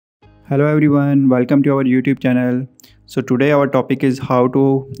Hello everyone, welcome to our YouTube channel. So today our topic is how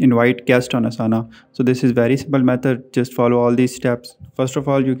to invite guests on Asana. So this is very simple method, just follow all these steps. First of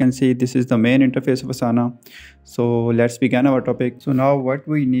all, you can see this is the main interface of Asana. So let's begin our topic. So now what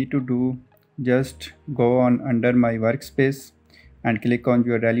we need to do, just go on under my workspace and click on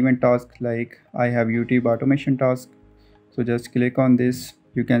your relevant task. Like I have YouTube automation task. So just click on this.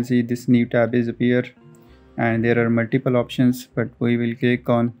 You can see this new tab is appear and there are multiple options, but we will click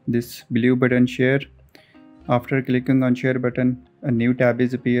on this blue button share. After clicking on share button, a new tab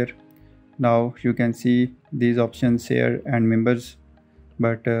is appear. Now you can see these options share and members,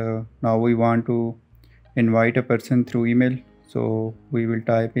 but now we want to invite a person through email, so we will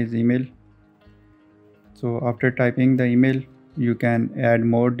type his email. So after typing the email, you can add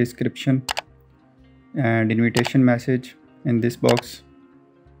more description and invitation message in this box,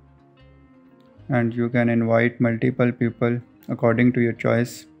 and you can invite multiple people according to your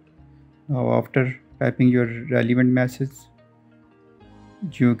choice. Now after typing your relevant message,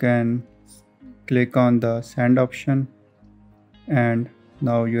 you can click on the send option, and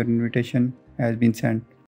now your invitation has been sent.